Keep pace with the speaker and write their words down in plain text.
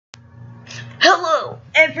Hello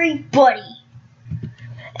everybody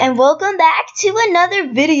and welcome back to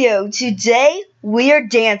another video. Today we are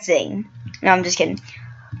dancing. No, I'm just kidding.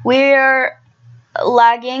 We're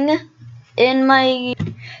lagging in my...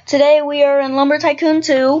 Today we are in Lumber Tycoon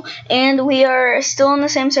 2 and we are still on the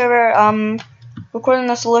same server. Recording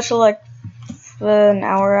this literally like an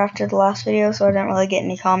hour after the last video, so I didn't really get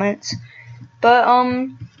any comments. But I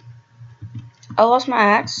lost my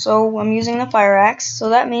axe, so I'm using the fire axe, so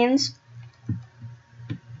that means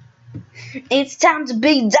it's time to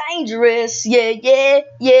be dangerous. Yeah, yeah,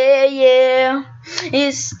 yeah, yeah.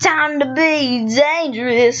 It's time to be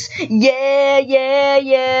dangerous. Yeah, yeah,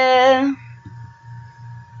 yeah.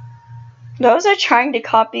 Was I trying to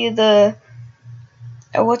copy the...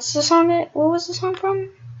 what's the song? What was the song from?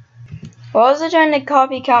 Was I trying to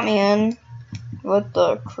copy Count Me In with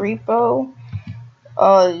the creepo?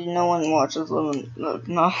 No one watches them. No.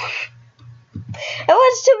 I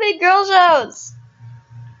watched too many girl shows.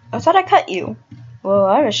 I thought I cut you. Well,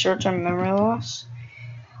 I have a short-term memory loss.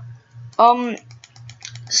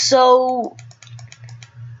 So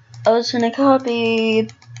I was gonna copy.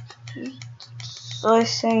 So I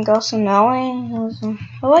sang Gus and Nelly.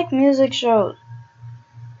 I like music shows.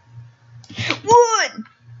 Wood.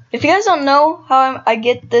 If you guys don't know how I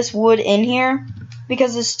get this wood in here,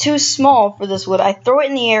 because it's too small for this wood, I throw it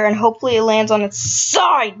in the air and hopefully it lands on its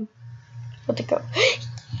side. Let it go.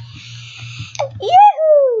 Yahoo!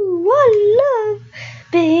 I love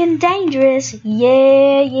being dangerous.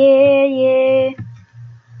 Yeah, yeah, yeah.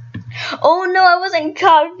 Oh no, I wasn't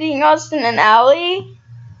copying Austin and Allie.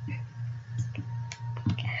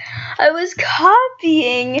 I was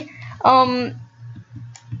copying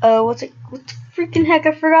what the freaking heck,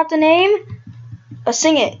 I forgot the name.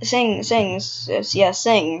 Sing it. Yeah,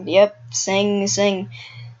 sing. Yep, sing. Sing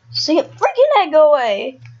it. Freaking heck, go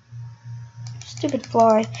away. Stupid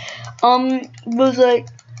fly. Was like,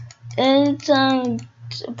 anytime,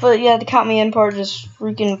 but yeah, the Count Me In part just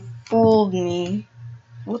freaking fooled me.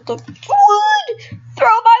 What the wood?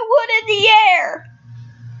 Throw my wood in the air!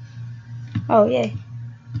 Oh, yay.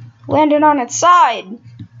 Landed on its side.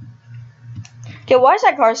 Okay, why is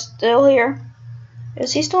that car still here?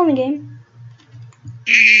 Is he still in the game?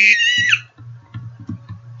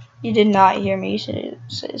 You did not hear me. You should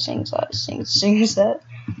say sings that.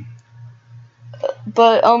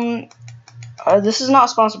 But this is not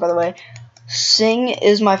sponsored, by the way. Sing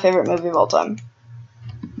is my favorite movie of all time,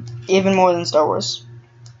 even more than Star Wars.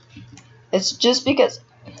 It's just because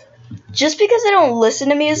I don't listen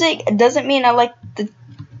to music, it doesn't mean I like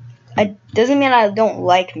doesn't mean I don't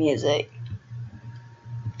like music.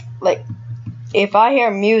 Like, if I hear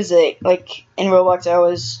music, like in Roblox, I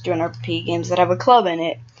always doing RP games that have a club in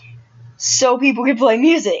it, so people can play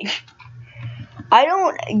music. I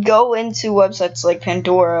don't go into websites like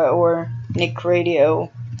Pandora or Nick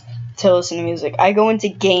Radio to listen to music. I go into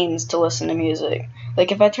games to listen to music.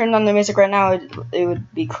 Like, if I turned on the music right now, it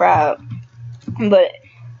would be crap. But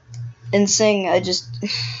in Sing, I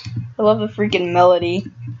love the freaking melody.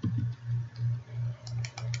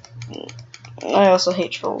 I also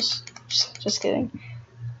hate trolls. Just kidding.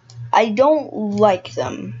 I don't like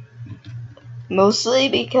them. Mostly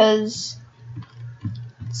because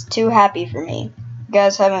it's too happy for me. You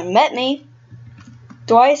guys haven't met me.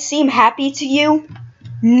 Do I seem happy to you?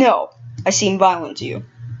 No. I seem violent to you.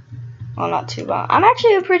 Well, not too violent. I'm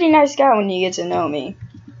actually a pretty nice guy when you get to know me.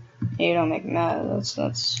 You don't make me mad.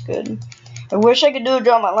 That's good. I wish I could do a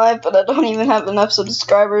job in my life, but I don't even have enough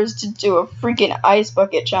subscribers to do a freaking ice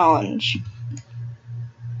bucket challenge.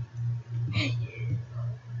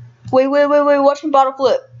 Wait, watch me bottle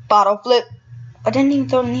flip. Bottle flip. I didn't even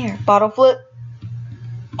throw it in the air. Bottle flip.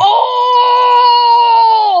 Oh!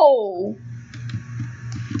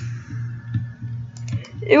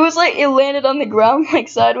 It was like it landed on the ground like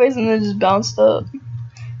sideways and then just bounced up.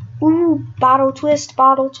 Ooh, bottle twist,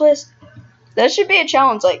 bottle twist. That should be a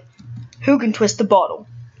challenge, like, who can twist the bottle?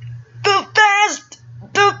 The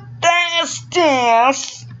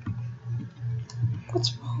fastest.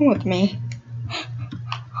 What's wrong with me?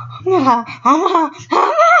 I'm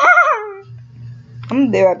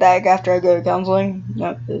gonna be right back after I go to counseling.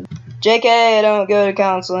 No, JK, I don't go to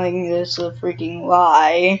counseling. This is a freaking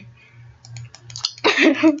lie.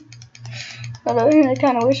 I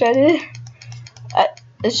kind of wish I did.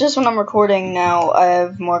 It's just when I'm recording now, I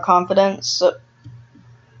have more confidence. So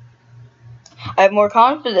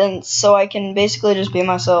I can basically just be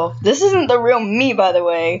myself. This isn't the real me, by the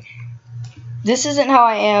way. This isn't how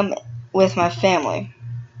I am with my family.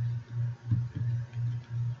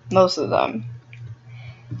 Most of the time.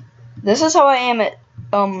 This is how I am at,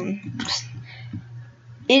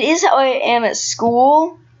 it is how I am at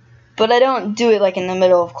school, But I don't do it like in the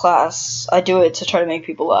middle of class. I do it to try to make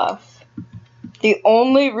people laugh. The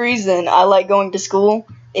only reason I like going to school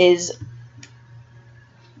is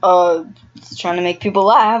trying to make people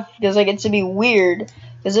laugh, because I get to be weird.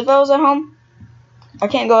 Because if I was at home, I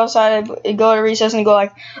can't go outside, I'd go to recess and go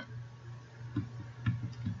like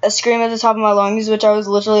a scream at the top of my lungs, which I was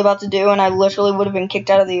literally about to do, and I literally would have been kicked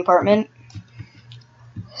out of the apartment.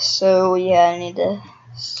 So yeah, I need to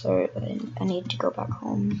go back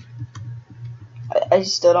home. I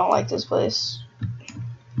still don't like this place.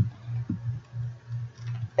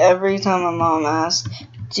 Every time my mom asks,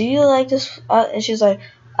 "Do you like this?" And she's like,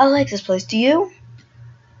 "I like this place. Do you?"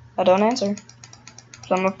 I don't answer,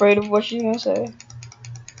 so I'm afraid of what she's gonna say.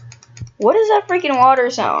 What is that freaking water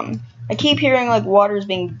sound? I keep hearing like water is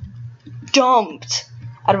being dumped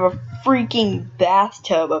out of a freaking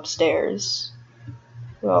bathtub upstairs.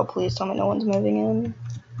 Oh, please tell me no one's moving in,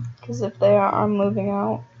 because if they are, I'm moving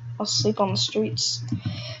out. I'll sleep on the streets.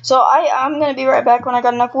 So I'm gonna be right back when I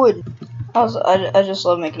got enough wood. I just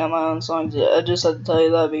love making up my own songs. I just had to tell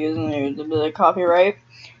you that because there's a bit of copyright.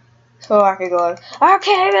 So I could go like, I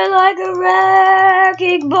came in like a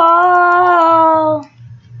wrecking ball. And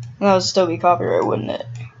that would still be copyright, wouldn't it?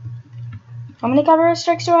 How many copyright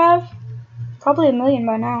strikes do I have? Probably 1 million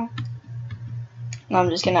by now. No,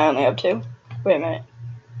 I'm just kidding. I only have 2. Wait a minute.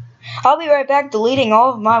 I'll be right back deleting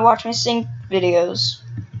all of my Watch Me Sing videos.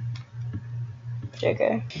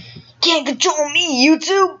 JK. Can't control me,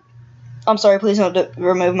 YouTube! I'm sorry, please don't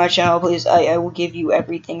remove my channel, please. I will give you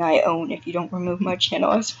everything I own if you don't remove my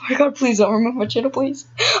channel. I swear to God, please don't remove my channel, please.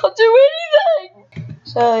 I'll do anything!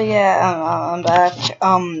 So, yeah, I'm back.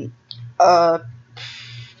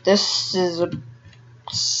 This is a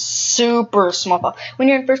super small file. When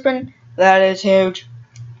you're in first person, that is huge.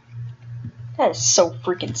 That is so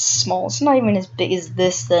freaking small. It's not even as big as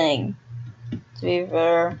this thing. To be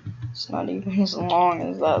fair, it's not even as long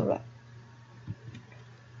as that thing.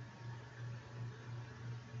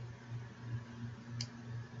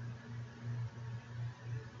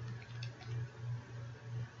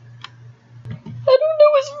 I don't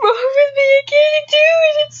know what's wrong with me. I can't do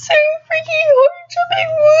it. It's so freaking hard to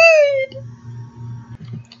make wood.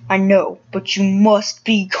 I know, but you must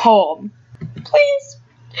be calm. Please,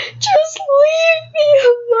 just leave me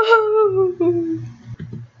alone.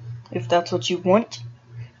 If that's what you want,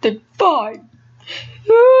 then fine.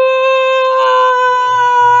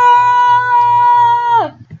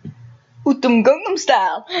 Utum Gangnam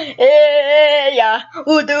Style. Hey, yeah.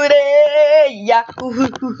 Yeah.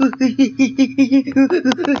 Utum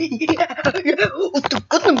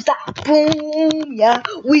Gangnam Style. Boom. Yeah.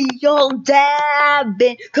 We all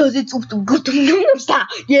dabbing, cause it's Utum Gangnam Style.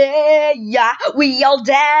 Yeah. Yeah. We all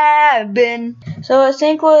dabbing. So I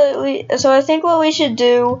think what we should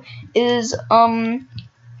do is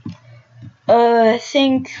I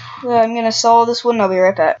think I'm gonna solve this one. I'll be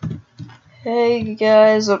right back. Hey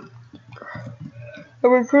guys. I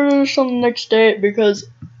recorded this on the next day because,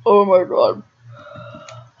 oh my god,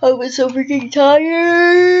 I was so freaking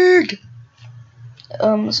tired.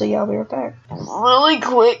 So yeah, I'll be right back. Really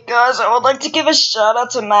quick, guys, I would like to give a shout out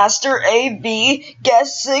to Master AV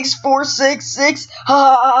Guest 6466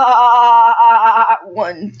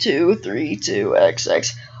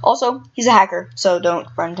 1232XX. Also, he's a hacker, so don't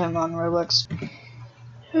friend him on Roblox.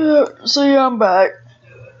 So yeah, I'm back.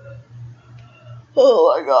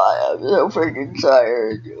 Oh my god, I'm so freaking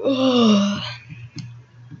tired.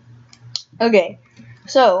 Okay,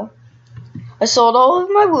 so I sold all of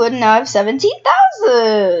my wood and now I have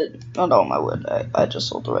 17,000. Not all my wood, I just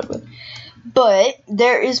sold the redwood. But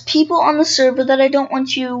there is people on the server that I don't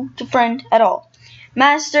want you to friend at all.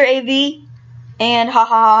 Master AV and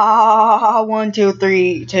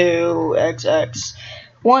 1232XX.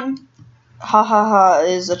 One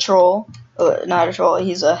is a troll. Not a troll,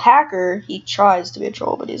 he's a hacker. He tries to be a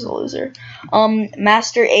troll, but he's a loser.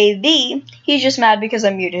 Master AV, he's just mad because I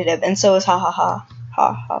muted him, and so is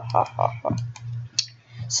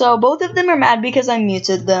So both of them are mad because I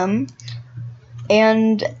muted them,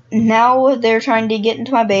 and now they're trying to get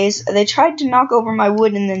into my base. They tried to knock over my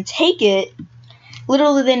wood and then take it.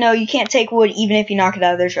 Literally, they know you can't take wood even if you knock it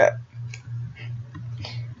out of their truck.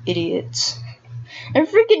 Idiots. And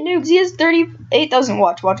freaking nukes, he has 38,000.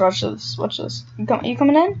 Watch this. Watch this. You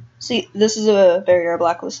coming in? See, this is a very rare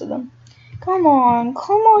blacklisted them. Come on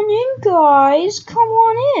in, guys. Come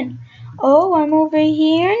on in. Oh, I'm over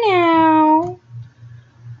here now.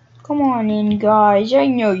 Come on in, guys. I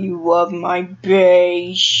know you love my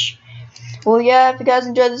base. Well, yeah, if you guys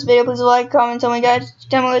enjoyed this video, please like, comment, tell me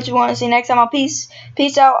what you want to see next time. Peace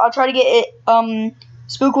out. I'll try to get it,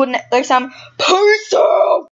 Spookwood next time. Peace out!